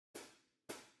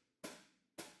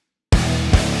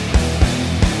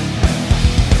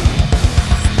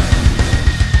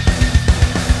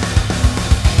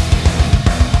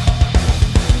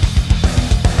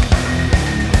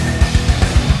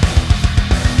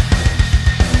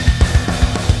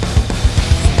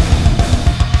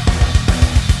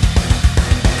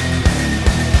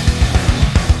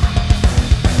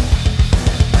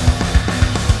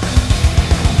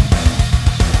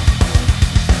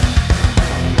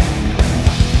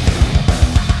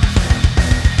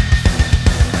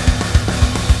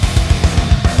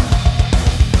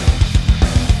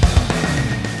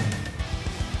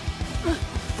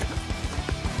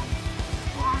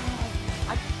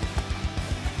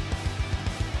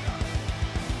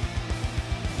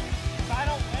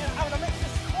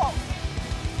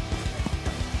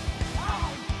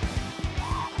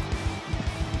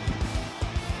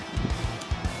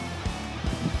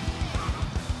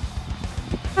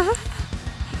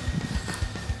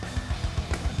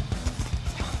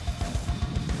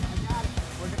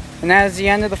And that is the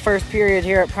end of the first period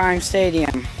here at Prime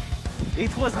Stadium.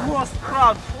 It was most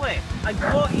proud play. I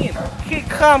go in, he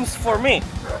comes for me.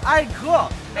 I go,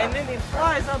 and then it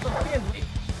flies out the field.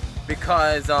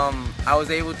 Because I was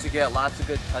able to get lots of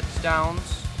good touchdowns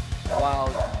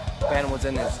while Ben was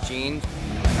in his jeans.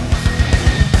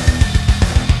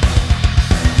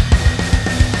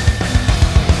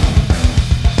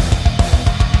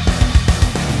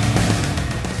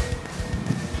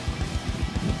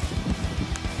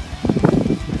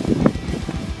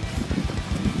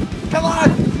 Come on!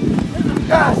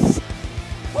 Yes!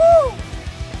 Woo!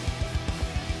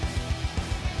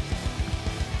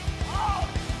 Oh!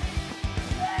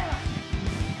 Yeah!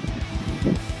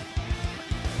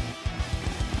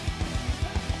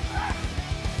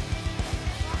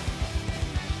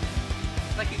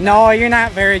 No, you're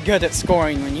not very good at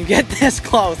scoring when you get this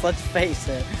close, let's face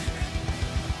it.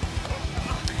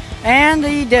 And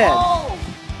he did. Oh!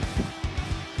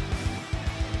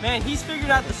 Man, he's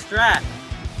figured out the strat.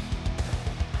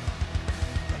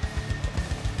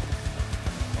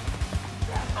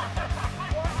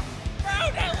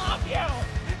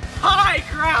 High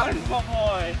ground, my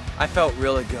boy! I felt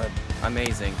really good.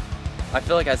 Amazing. I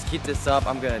feel like as I keep this up,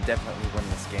 I'm gonna definitely win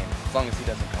this game. As long as he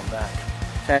doesn't come back.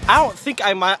 Okay. I don't think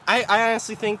I might. I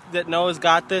honestly think that Noah's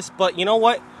got this, but you know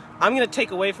what? I'm gonna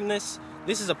take away from this.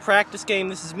 This is a practice game.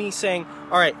 This is me saying,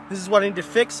 alright, this is what I need to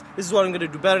fix. This is what I'm gonna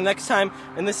do better next time.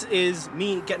 And this is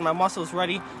me getting my muscles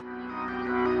ready.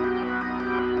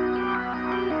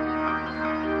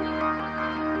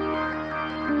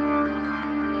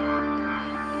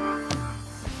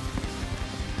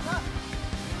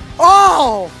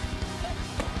 Oh!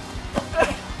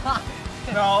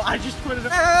 No, I just put it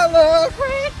up.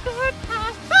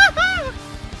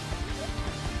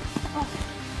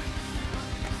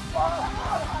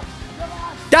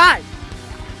 Die!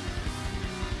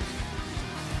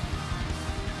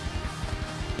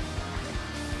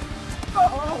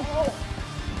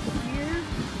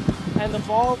 And the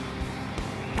ball.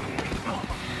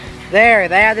 There,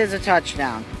 that is a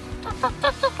touchdown.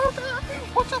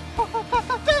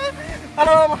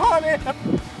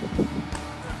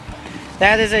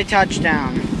 That is a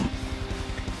touchdown.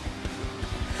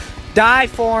 Die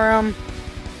for him.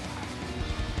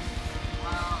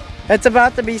 It's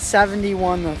about to be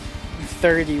 71-31.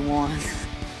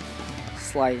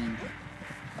 Sliding.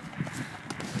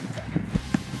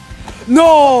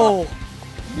 No!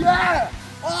 Yeah!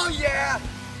 Oh yeah!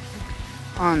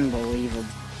 Unbelievable.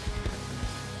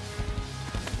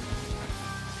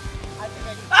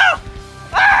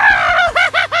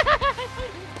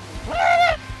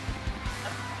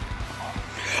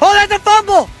 Oh, that's a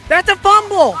fumble! That's a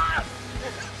fumble!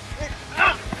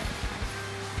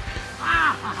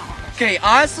 Okay,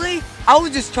 honestly, I was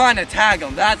just trying to tag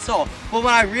him, that's all. But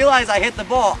when I realized I hit the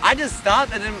ball, I just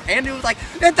stopped and then Andy was like,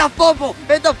 it's a fumble!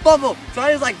 It's a fumble! So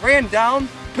I just like ran down,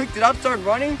 picked it up, started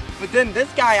running, but then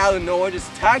this guy out of nowhere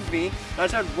just tagged me, and I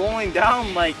started rolling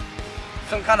down like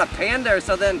some kind of panda or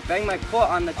something, and banged my foot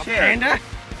on the chair. Panda?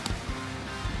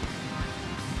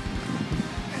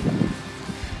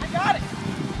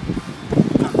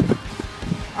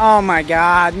 Oh my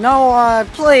God, Noah,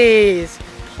 please,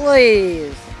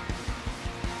 please.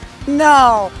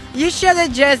 No, you should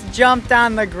have just jumped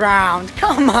on the ground.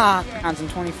 Come on. Counts in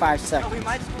 25 seconds. No, we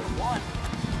might score one.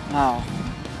 Oh.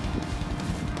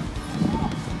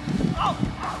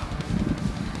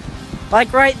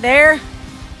 Like right there.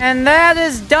 And that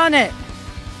has done it.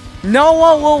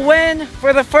 Noah will win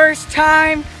for the first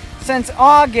time since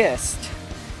August.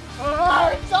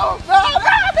 Oh, it's so bad.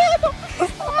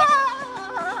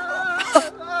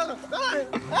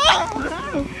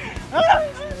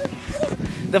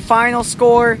 The final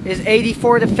score is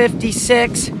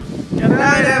 84-56. Good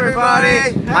night,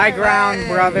 everybody. High ground,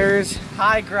 brothers.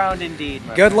 High ground indeed.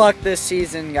 Good luck this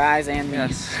season, guys, and me.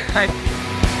 Yes.